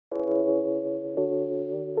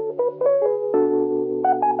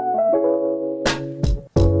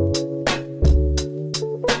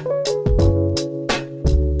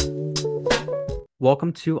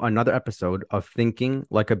welcome to another episode of Thinking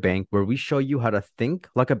Like a Bank, where we show you how to think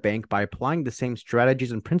like a bank by applying the same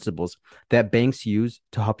strategies and principles that banks use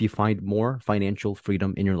to help you find more financial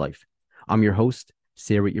freedom in your life. I'm your host,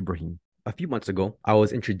 Sari Ibrahim. A few months ago, I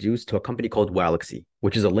was introduced to a company called Walaxy,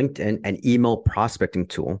 which is a LinkedIn and email prospecting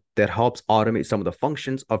tool that helps automate some of the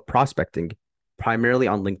functions of prospecting, primarily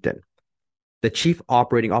on LinkedIn. The chief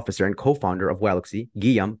operating officer and co-founder of Walaxy,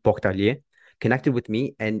 Guillaume Portalier, connected with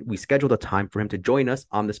me and we scheduled a time for him to join us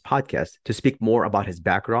on this podcast to speak more about his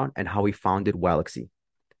background and how he founded Walaxy.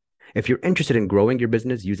 If you're interested in growing your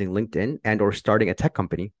business using LinkedIn and or starting a tech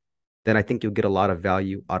company, then I think you'll get a lot of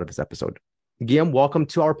value out of this episode. Guillaume, welcome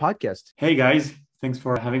to our podcast. Hey guys, thanks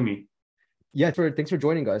for having me. Thanks for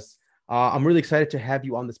joining us. I'm really excited to have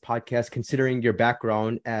you on this podcast, considering your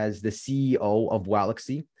background as the CEO of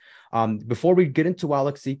Walaxy. Before we get into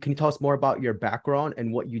Walaxy, can you tell us more about your background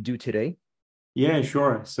and what you do today? Yeah,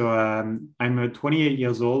 sure. So I'm 28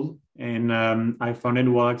 years old and I founded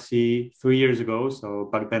Walaxy 3 years ago. So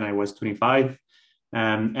back then I was 25.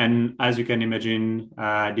 And as you can imagine,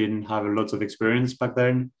 I didn't have lots of experience back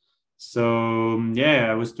then. So yeah,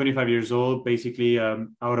 I was 25 years old, basically out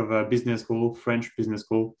of a business school, French business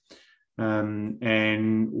school,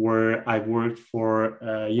 and where I worked for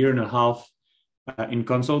a year and a half in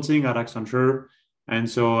consulting at Accenture. And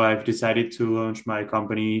so I've decided to launch my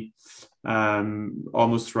company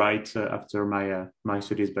almost right after my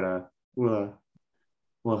studies, but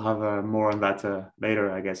we'll have more on that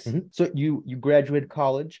later, I guess. Mm-hmm. So you graduated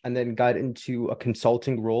college and then got into a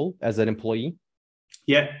consulting role as an employee?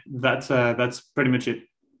 Yeah, that's pretty much it.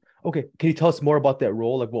 Okay, can you tell us more about that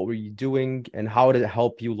role? Like, what were you doing and how did it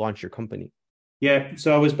help you launch your company? Yeah,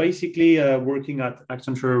 so I was basically working at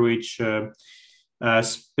Accenture, which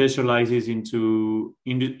specializes into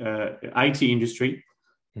IT industry.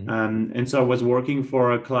 Mm-hmm. And so I was working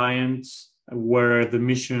for a client where the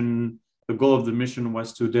goal of the mission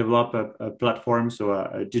was to develop a platform, so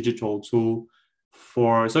a digital tool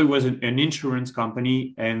so it was an insurance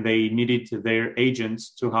company and they needed their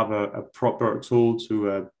agents to have a proper tool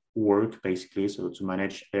to work basically, so to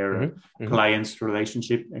manage their Mm-hmm. Mm-hmm. clients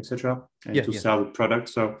relationship, etc., and to Yeah. sell the product.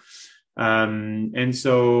 So and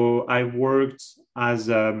so I worked as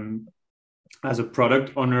a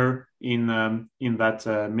product owner in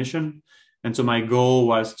that mission. And so my goal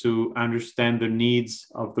was to understand the needs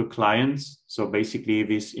of the clients, so basically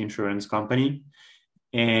this insurance company,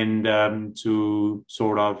 and to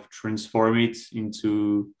sort of transform it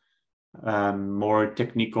into more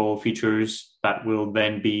technical features that will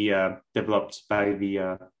then be developed by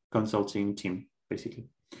the consulting team, basically.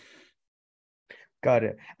 Got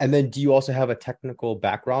it. And then do you also have a technical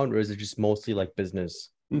background or is it just mostly like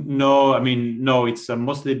business? No, I mean, no, it's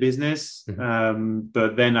mostly business. Mm-hmm.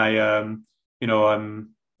 But then I'm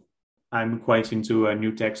quite into a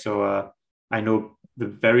new tech, so I know the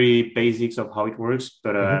very basics of how it works,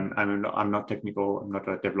 but Mm-hmm. I'm not technical. I'm not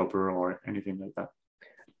a developer or anything like that.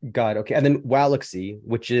 Got it. Okay. And then Walaxy,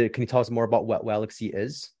 can you tell us more about what Walaxy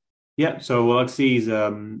is? Yeah, so Walaxy is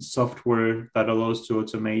software that allows to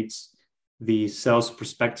automate the sales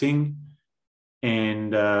prospecting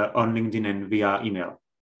and on LinkedIn and via email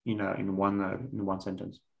in one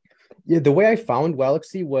sentence. Yeah, the way I found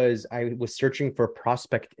Walaxy was I was searching for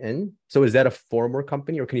Prospect In. So is that a former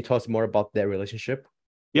company or can you tell us more about that relationship?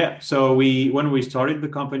 Yeah, so when we started the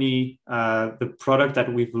company, the product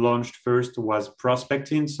that we've launched first was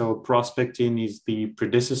Prospecting. So Prospecting is the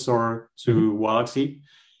predecessor to Mm-hmm. Walaxy.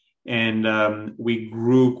 And we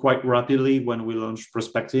grew quite rapidly when we launched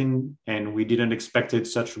Prospecting, and we didn't expect it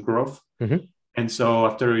such growth. Mm-hmm. And so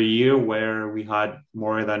after a year where we had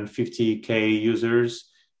more than 50K users,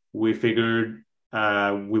 we figured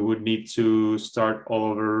we would need to start all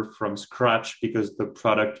over from scratch because the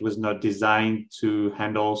product was not designed to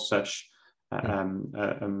handle such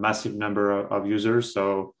a massive number of users.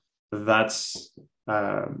 So that's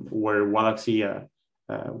where Walaxy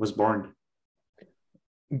was born.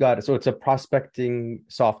 Got it. So it's a prospecting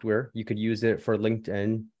software. You could use it for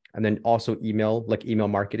LinkedIn and then also like email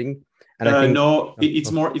marketing. And I think No, oh,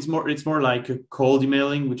 it's more like cold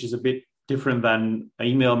emailing, which is a bit different than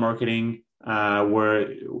email marketing,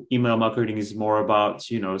 where email marketing is more about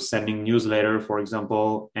sending newsletter, for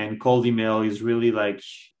example, and cold email is really like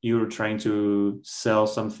you're trying to sell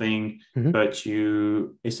something, mhm. but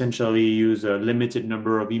you essentially use a limited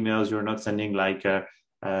number of emails. You're not sending like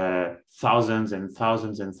thousands and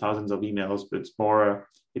thousands and thousands of emails, but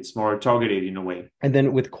it's more targeted in a way. And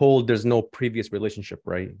then with cold, there's no previous relationship,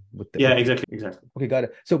 right? Yeah, With exactly. Okay, got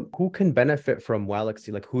it. So who can benefit from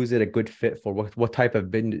Walaxy? Like who is it a good fit for? What type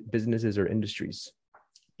of businesses or industries?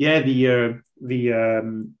 Yeah, the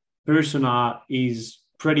persona is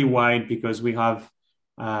pretty wide because we have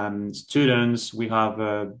students, we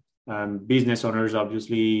have business owners,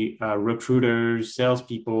 obviously, recruiters,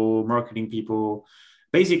 salespeople, marketing people.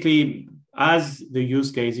 Basically, as the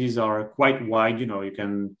use cases are quite wide, you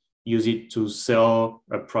can use it to sell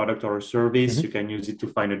a product or a service. Mhm. You can use it to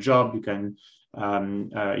find a job. You can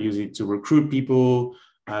use it to recruit people,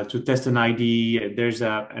 to test an ID. There's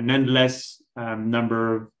an endless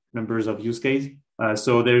numbers of use case.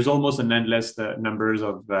 So there's almost an endless numbers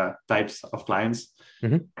of types of clients.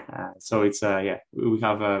 Mhm. So it's yeah, we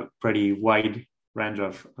have a pretty wide range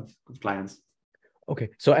of clients. Okay.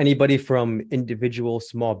 So anybody from individual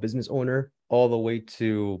small business owner all the way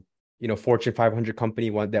to, Fortune 500 company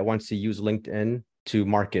that wants to use LinkedIn to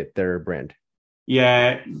market their brand.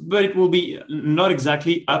 Yeah, but it will be not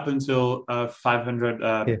exactly up until 500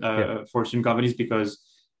 Yeah. Yeah. Fortune companies because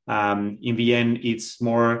in the end, it's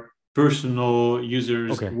more personal users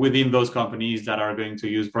Okay. within those companies that are going to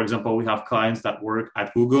use. For example, we have clients that work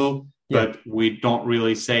at Google, Yeah. but we don't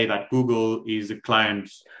really say that Google is a client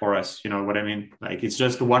for us. You know what I mean? Like it's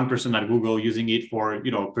just one person at Google using it for,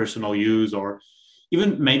 personal use or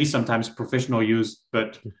even maybe sometimes professional use,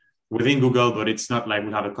 but within Google, but it's not like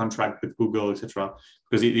we have a contract with Google, etc.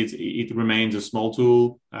 Because it remains a small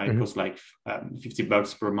tool. It Mhm. costs like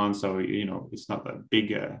 $50 per month, so it's not a big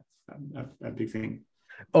thing.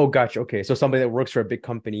 Oh, gotcha. Okay. So somebody that works for a big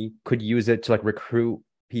company could use it to like recruit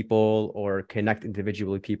people or connect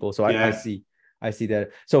individually people. So I Yeah, see. I see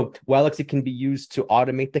that. So Wellexy can be used to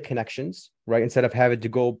automate the connections, right? Instead of having to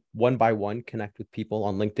go one by one, connect with people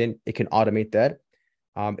on LinkedIn, it can automate that.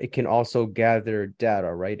 It can also gather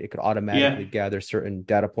data, right? It could automatically yeah, gather certain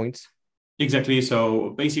data points. exactly.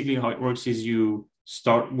 So basically, how it works is you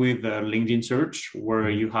start with a LinkedIn search where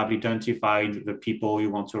Mhm. you have identified the people you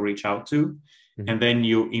want to reach out to, Mhm. and then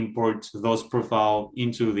you import those profile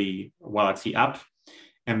into the Galaxy app.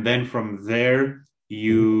 And then from there, Mhm.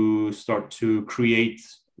 you start to create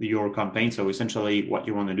your campaign. So essentially, what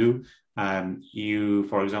you want to do, you,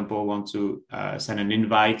 for example, want to send an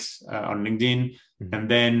invite on LinkedIn, Mhm. and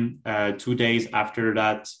then 2 days after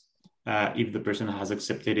that, if the person has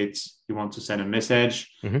accepted it, you want to send a message,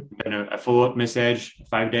 Mhm. then a follow-up message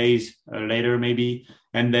 5 days later, maybe.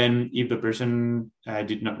 And then if the person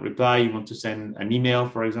did not reply, you want to send an email,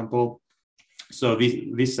 for example. So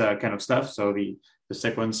this kind of stuff. So the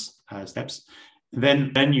sequence steps.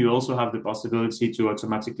 Then you also have the possibility to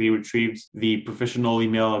automatically retrieve the professional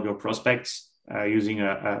email of your prospects using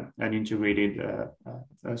an integrated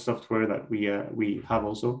software that we have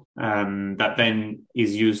also that then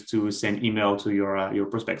is used to send email to your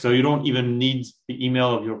prospects. So you don't even need the email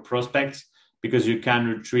of your prospects because you can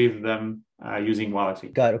retrieve them using Walaxy.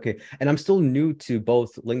 Got it. Okay. And I'm still new to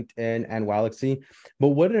both LinkedIn and Wellexy, but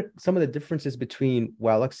what are some of the differences between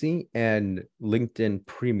Wellexy and LinkedIn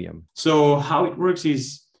Premium? So how it works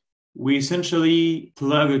is we essentially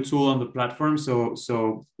plug a tool on the platform.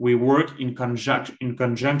 So we work in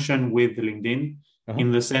conjunction with LinkedIn Uh-huh.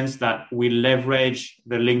 in the sense that we leverage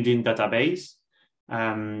the LinkedIn database.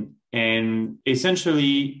 And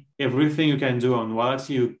essentially everything you can do on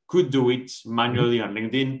Walaxy, you could do it Mhm. manually on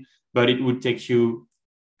LinkedIn, but it would take you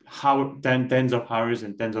tens of hours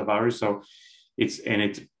and tens of hours. So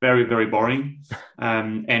it's very, very boring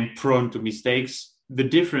and prone to mistakes. The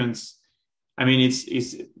difference, I mean,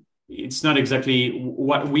 it's not exactly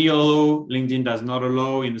what we allow. LinkedIn does not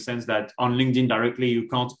allow in the sense that on LinkedIn directly you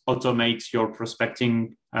can't automate your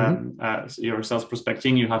prospecting, Mhm. your sales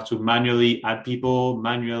prospecting. You have to manually add people,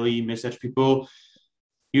 manually message people.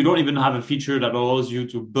 You don't even have a feature that allows you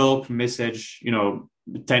to bulk message,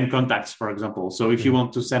 10 contacts, for example. So if you Mhm.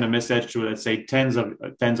 want to send a message to, let's say, tens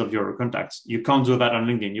of your contacts, you can't do that on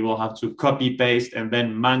LinkedIn. You will have to copy paste and then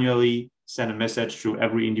manually send a message to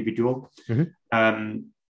every individual. Mhm. Um,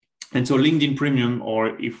 and so LinkedIn Premium, or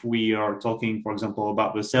if we are talking, for example,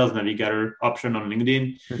 about the Sales Navigator option on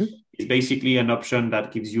LinkedIn, Mhm. is basically an option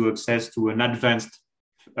that gives you access to an advanced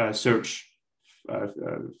search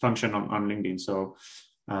function on LinkedIn. So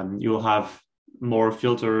you'll have more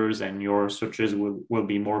filters and your searches will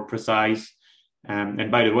be more precise. And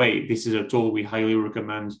by the way, this is a tool we highly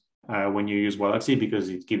recommend when you use Walaxy because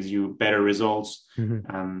it gives you better results. Mhm.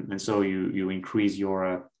 And so you increase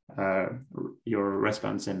your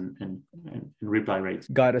response and reply rate.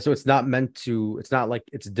 Got it. So it's not like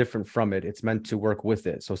it's different from it. It's meant to work with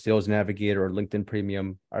it. So Sales Navigator or LinkedIn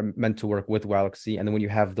Premium are meant to work with Wellexy. And then when you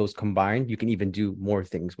have those combined, you can even do more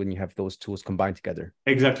things when you have those tools combined together.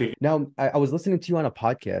 Exactly. Now, I was listening to you on a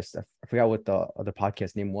podcast. I forgot what the other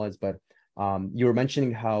podcast name was, but you were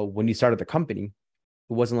mentioning how when you started the company,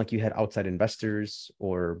 it wasn't like you had outside investors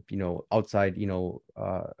or, outside,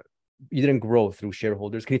 you didn't grow through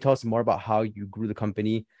shareholders. Can you tell us more about how you grew the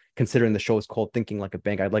company, considering the show is called Thinking Like a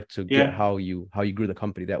Bank? I'd like to get Yeah. how you grew the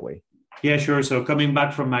company that way. Yeah, sure. So coming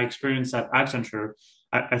back from my experience at Accenture,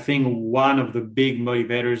 I think one of the big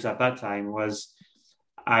motivators at that time was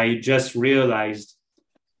I just realized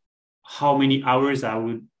how many hours I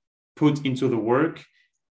would put into the work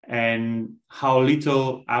and how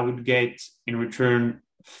little I would get in return,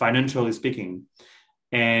 financially speaking.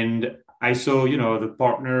 And I saw, the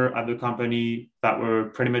partner at the company that were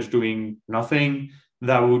pretty much doing nothing,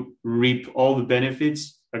 that would reap all the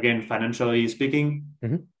benefits, again, financially speaking.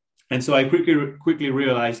 Mm-hmm. And so I quickly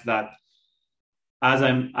realized that as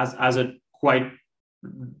a quite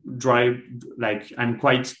drive, like I'm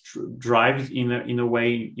quite drive in a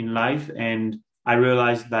way in life, and I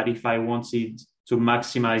realized that if I wanted to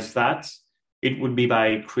maximize that, it would be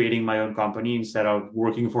by creating my own company instead of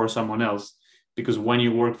working for someone else. Because when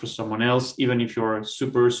you work for someone else, even if you're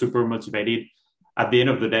super motivated, at the end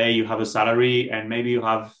of the day you have a salary and maybe you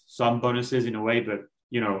have some bonuses in a way, but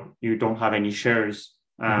you don't have any shares,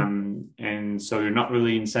 Mm-hmm. and so you're not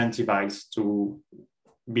really incentivized to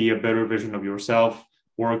be a better version of yourself,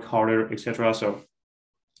 work harder, etc.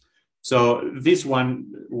 So this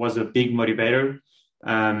one was a big motivator.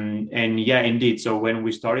 And yeah, indeed. So when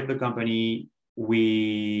we started the company,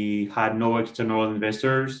 we had no external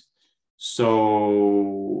investors.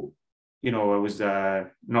 So, I was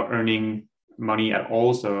not earning money at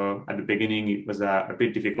all. So at the beginning, it was a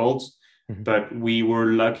bit difficult, Mm-hmm. but we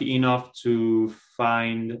were lucky enough to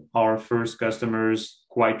find our first customers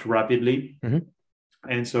quite rapidly. Mm-hmm.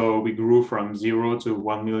 And so we grew from 0 to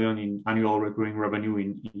 1 million in annual recurring revenue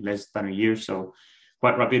in less than a year. So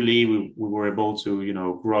quite rapidly, we were able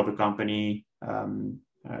to, grow the company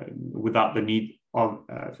without the need of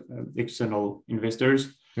external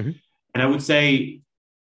investors. Mm-hmm. And I would say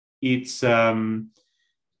it's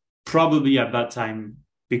probably at that time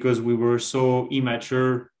because we were so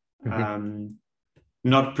immature, Mm-hmm.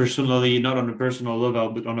 not personally, not on a personal level,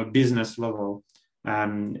 but on a business level.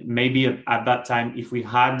 Maybe at that time, if we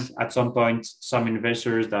had at some point some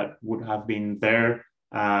investors that would have been there,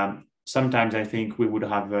 sometimes I think we would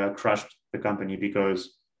have crushed the company,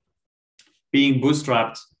 because being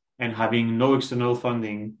bootstrapped and having no external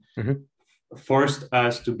funding Mm-hmm. forced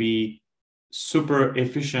us to be super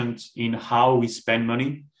efficient in how we spend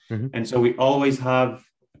money. Mm-hmm. And so we always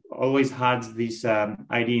had this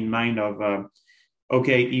idea in mind of,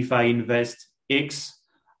 okay, if I invest X,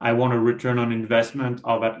 I want a return on investment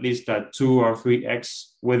of at least 2 or 3x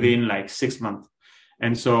within like 6 months.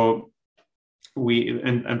 And so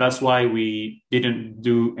and that's why we didn't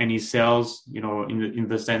do any sales, in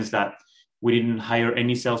the sense that we didn't hire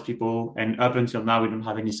any salespeople. And up until now, we don't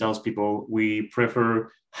have any salespeople. We prefer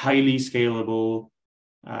highly scalable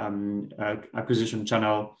acquisition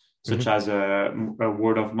channel, such Mm-hmm. as a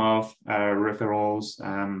word of mouth, referrals,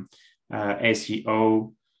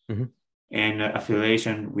 SEO, Mm-hmm. and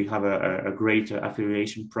affiliation. We have a great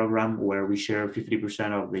affiliation program where we share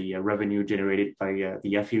 50% of the revenue generated by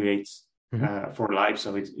the affiliates Mm-hmm. for life.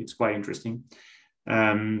 So it's quite interesting.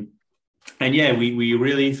 And yeah, we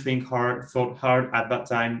really thought hard at that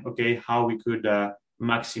time, okay, how we could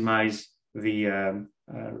maximize the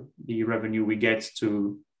revenue we get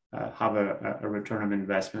to have a return on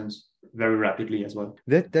investments very rapidly as well.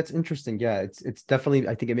 That's interesting. Yeah, it's definitely,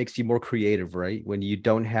 I think it makes you more creative, right? When you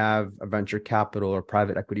don't have a venture capital or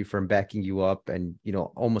private equity firm backing you up and,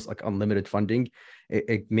 almost like unlimited funding,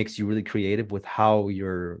 it makes you really creative with how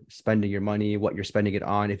you're spending your money, what you're spending it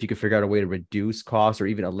on. If you could figure out a way to reduce costs or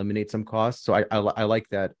even eliminate some costs. So I like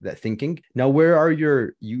that thinking. Now, where are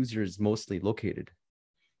your users mostly located?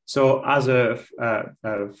 So as a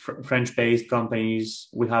French-based companies,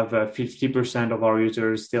 we have 50% of our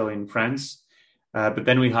users still in France. But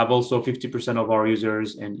then we have also 50% of our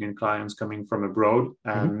users and clients coming from abroad,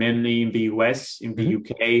 Mm-hmm. mainly in the US, in the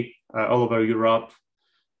Mm-hmm. UK, all over Europe,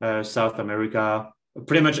 South America,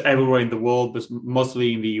 pretty much everywhere in the world, but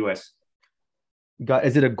mostly in the US.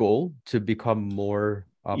 Is it a goal to become more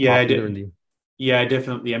Yeah, popular in the? yeah,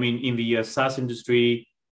 definitely. I mean, in the SaaS industry,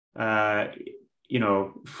 uh,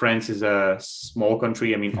 France is a small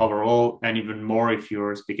country. I mean, overall, and even more if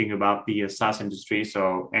you're speaking about the SaaS industry.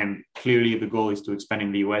 So, and clearly the goal is to expand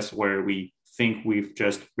in the US, where we think we've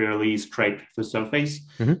just barely scraped the surface.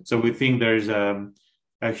 Mhm. So we think there's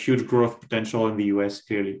a huge growth potential in the US,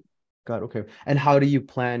 clearly. God, okay. And how do you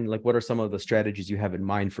plan? Like, what are some of the strategies you have in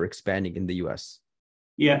mind for expanding in the US?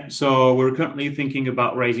 Yeah, so we're currently thinking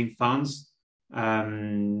about raising funds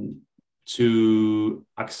um, to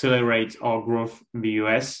accelerate our growth in the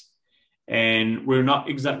US. And we're not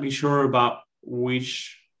exactly sure about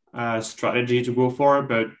which strategy to go for,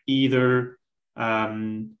 but either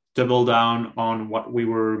double down on what we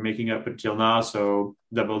were making up until now. So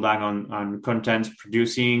double down on content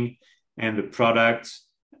producing and the product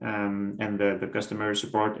and the customer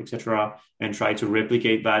support, etc., and try to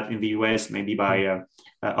replicate that in the US, maybe by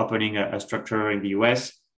opening a structure in the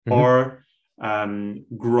US Mm-hmm. or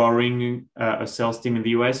growing a sales team in the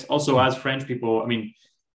US. Also, as French people, I mean,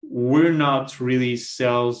 we're not really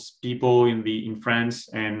sales people in France,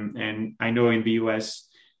 and I know in the US,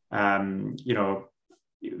 you know,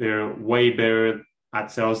 they're way better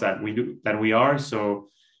at sales than we are. So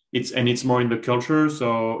it's more in the culture.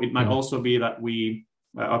 So it might Mm-hmm. also be that we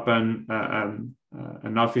open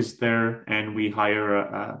an office there and we hire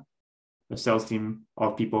a sales team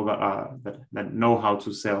of people that know how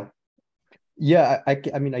to sell. Yeah,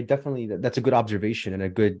 I mean, I definitely that's a good observation and a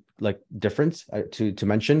good like difference to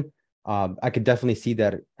mention. I could definitely see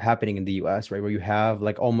that happening in the US, right, where you have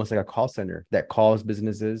like almost like a call center that calls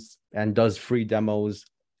businesses and does free demos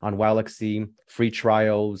on Walaxy, free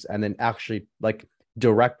trials, and then actually like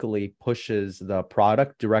directly pushes the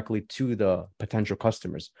product directly to the potential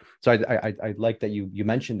customers. So I like that you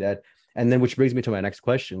mentioned that. And then which brings me to my next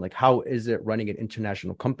question, like how is it running an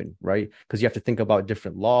international company, right? Because you have to think about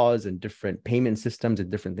different laws and different payment systems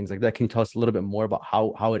and different things like that. Can you tell us a little bit more about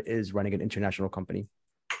how it is running an international company?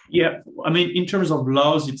 Yeah, I mean, in terms of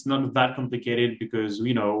laws, it's not that complicated because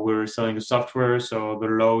we're selling the software, so the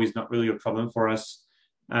law is not really a problem for us.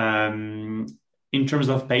 Um, in terms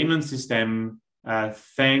of payment system,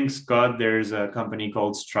 thanks God, there's a company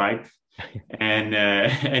called Stripe, and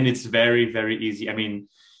and it's very very easy. I mean,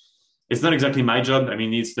 it's not exactly my job. I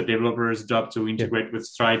mean, it's the developer's job to Yeah. integrate with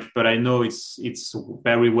Stripe, but I know it's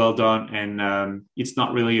very well done, and it's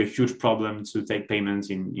not really a huge problem to take payments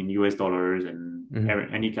in US dollars and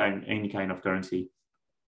Mhm. any kind of currency.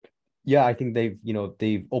 Yeah, I think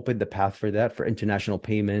they've opened the path for that for international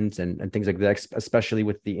payments and things like that, especially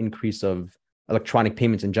with the increase of electronic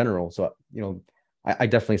payments in general. So, I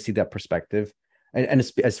definitely see that perspective. And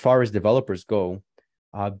as far as developers go,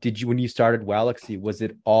 when you started Walaxy, was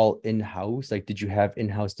it all in-house? Like, did you have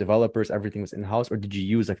in-house developers? Everything was in-house, or did you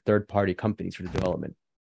use like third-party companies for the development?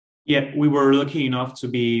 Yeah, we were lucky enough to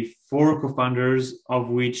be four co-founders, of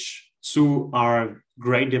which two are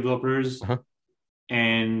great developers. Uh-huh.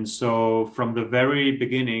 And so from the very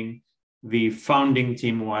beginning, the founding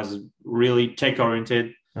team was really tech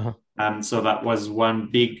oriented. Uh-huh. So that was one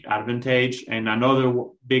big advantage. And another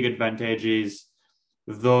big advantage is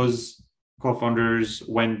those co-founders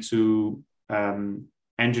went to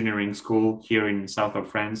engineering school here in south of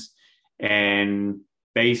France, and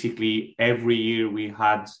basically every year we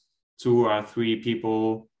had two or three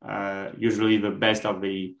people, usually the best of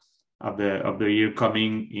the year,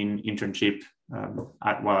 coming in internship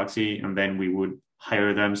at Walaxy, and then we would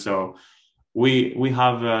hire them. So we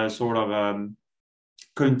have a sort of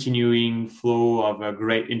continuing flow of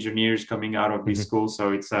great engineers coming out of this Mhm. school.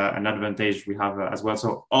 So it's an advantage we have as well.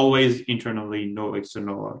 So always internally, no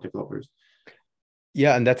external developers.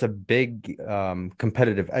 Yeah, and that's a big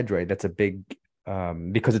competitive edge, right? That's a big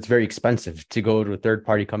because it's very expensive to go to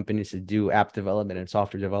third-party companies to do app development and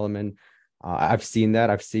software development. I've seen that.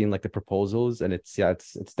 I've seen like the proposals, and it's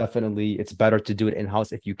definitely it's better to do it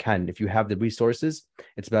in-house if you can. If you have the resources,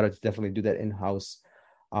 it's better to definitely do that in-house.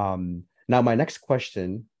 Now my next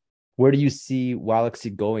question, where do you see Walaxy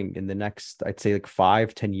going in the next, I'd say like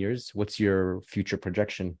 5, 10 years? What's your future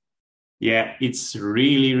projection? Yeah, it's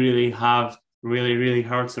really, really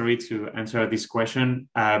hard, sorry, to answer this question.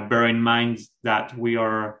 Bear in mind that we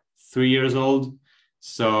are 3 years old.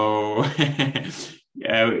 So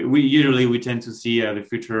yeah, we tend to see the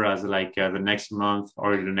future as like the next month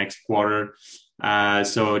or the next quarter.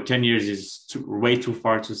 So 10 years is way too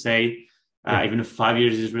far to say. Yeah. Even 5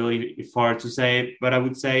 years is really far to say. But I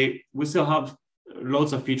would say we still have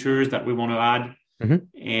lots of features that we want to add. Hmm.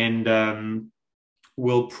 And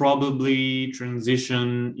will probably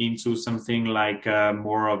transition into something like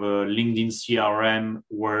more of a LinkedIn CRM,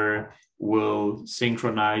 where we'll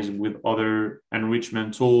synchronize with other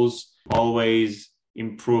enrichment tools, always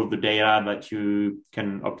improve the data that you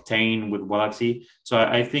can obtain with Walaxy. So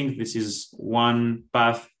I think this is one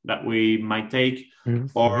path that we might take, Hmm.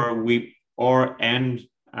 or we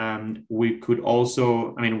could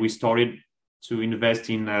also, I mean, we started to invest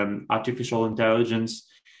in artificial intelligence,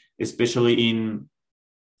 especially in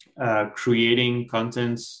creating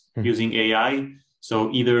content Hmm. using AI.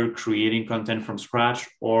 So either creating content from scratch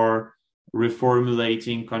or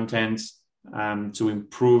reformulating content to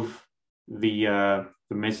improve the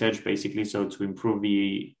message, basically. So to improve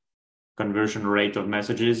the conversion rate of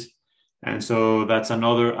messages. And so that's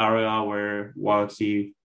another area where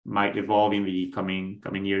Walaxy might evolve in the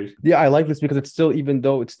coming years. Yeah, I like this because it's still, even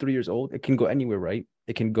though it's 3 years old, it can go anywhere, right?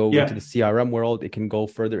 It can go into Yeah, the CRM world. It can go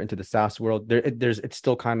further into the SaaS world. It's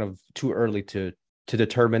still kind of too early to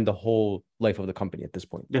determine the whole life of the company at this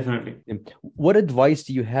point. definitely. And what advice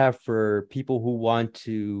do you have for people who want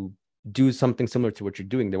to do something similar to what you're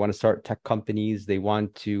doing? They want to start tech companies. They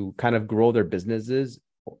want to kind of grow their businesses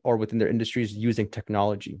or within their industries using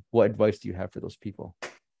technology. What advice do you have for those people?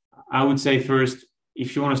 I would say first,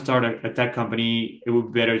 if you want to start a tech company, it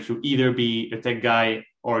would be better to either be a tech guy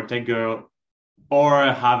or a tech girl, or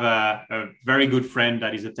have a very good friend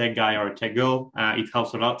that is a tech guy or a tech girl. It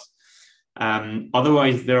helps a lot.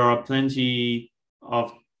 Otherwise, there are plenty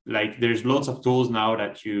of there's lots of tools now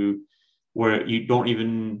where you don't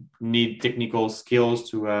even need technical skills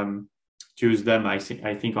to use them. I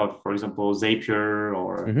think of, for example, Zapier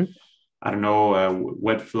or I don't know,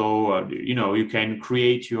 Webflow. You can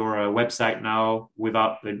create your website now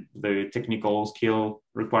without the technical skill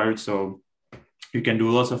required. So you can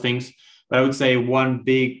do lots of things. But I would say one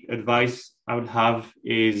big advice I would have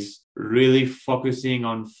is really focusing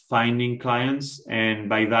on finding clients. And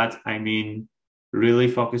by that, I mean really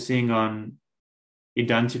focusing on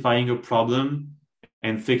identifying a problem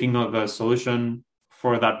and thinking of a solution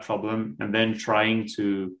for that problem, and then trying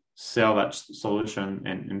to sell that solution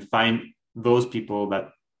and find those people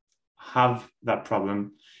that have that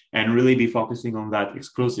problem and really be focusing on that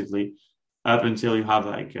exclusively up until you have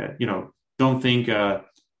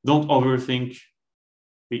don't overthink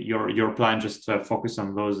your plan, just focus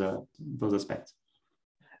on those aspects.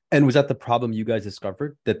 And was that the problem you guys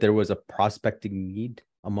discovered, that there was a prospecting need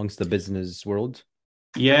amongst the business world?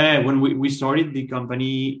 Yeah, when we started the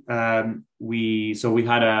company, we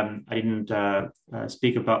had I didn't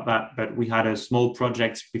speak about that, but we had a small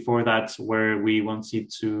project before that where we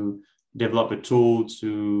wanted to develop a tool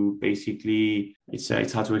to basically, it's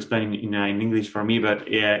hard to explain in English for me,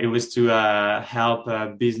 but yeah, it was to help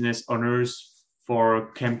business owners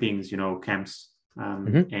for campings, camps,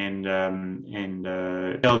 and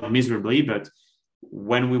failed miserably. But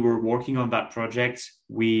when we were working on that project,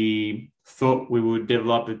 we thought we would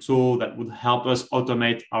develop a tool that would help us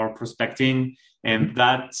automate our prospecting, and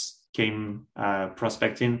that came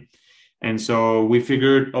prospecting. And so we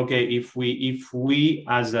figured, okay, if we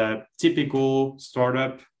as a typical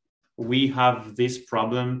startup, we have this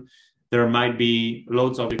problem, there might be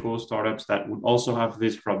loads of typical startups that would also have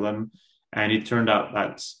this problem. And it turned out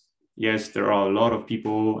that yes, there are a lot of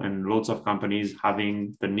people and lots of companies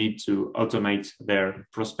having the need to automate their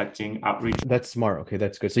prospecting outreach. That's smart. Okay,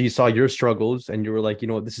 that's good. So you saw your struggles and you were like,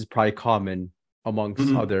 this is probably common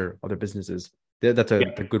amongst other businesses. That's a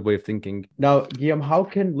good way of thinking. Now, Guillaume, how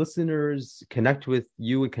can listeners connect with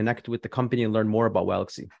you and connect with the company and learn more about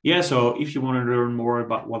Wallaxy? Yeah, so if you want to learn more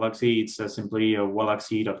about Wallaxy, it's simply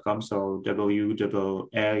wallaxy.com. So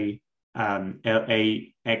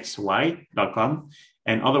WWW.LAXY.com.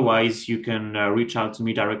 And otherwise, you can reach out to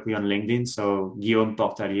me directly on LinkedIn. So Guillaume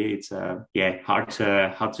Portalier. It's hard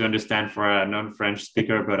to understand for a non-French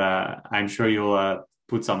speaker, but I'm sure you'll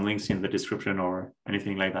put some links in the description or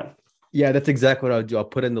anything like that. Yeah, that's exactly what I'll do. I'll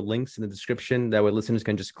put in the links in the description. That way listeners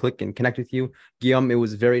can just click and connect with you. Guillaume, it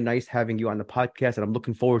was very nice having you on the podcast, and I'm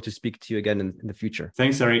looking forward to speak to you again in the future.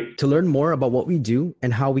 Thanks, Ari. To learn more about what we do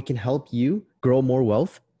and how we can help you grow more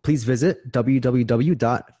wealth, please visit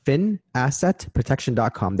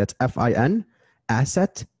www.finassetprotection.com. That's FIN,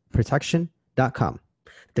 assetprotection.com.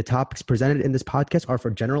 The topics presented in this podcast are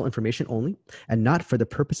for general information only and not for the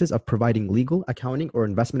purposes of providing legal, accounting, or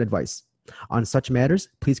investment advice. On such matters,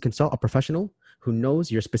 please consult a professional who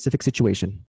knows your specific situation.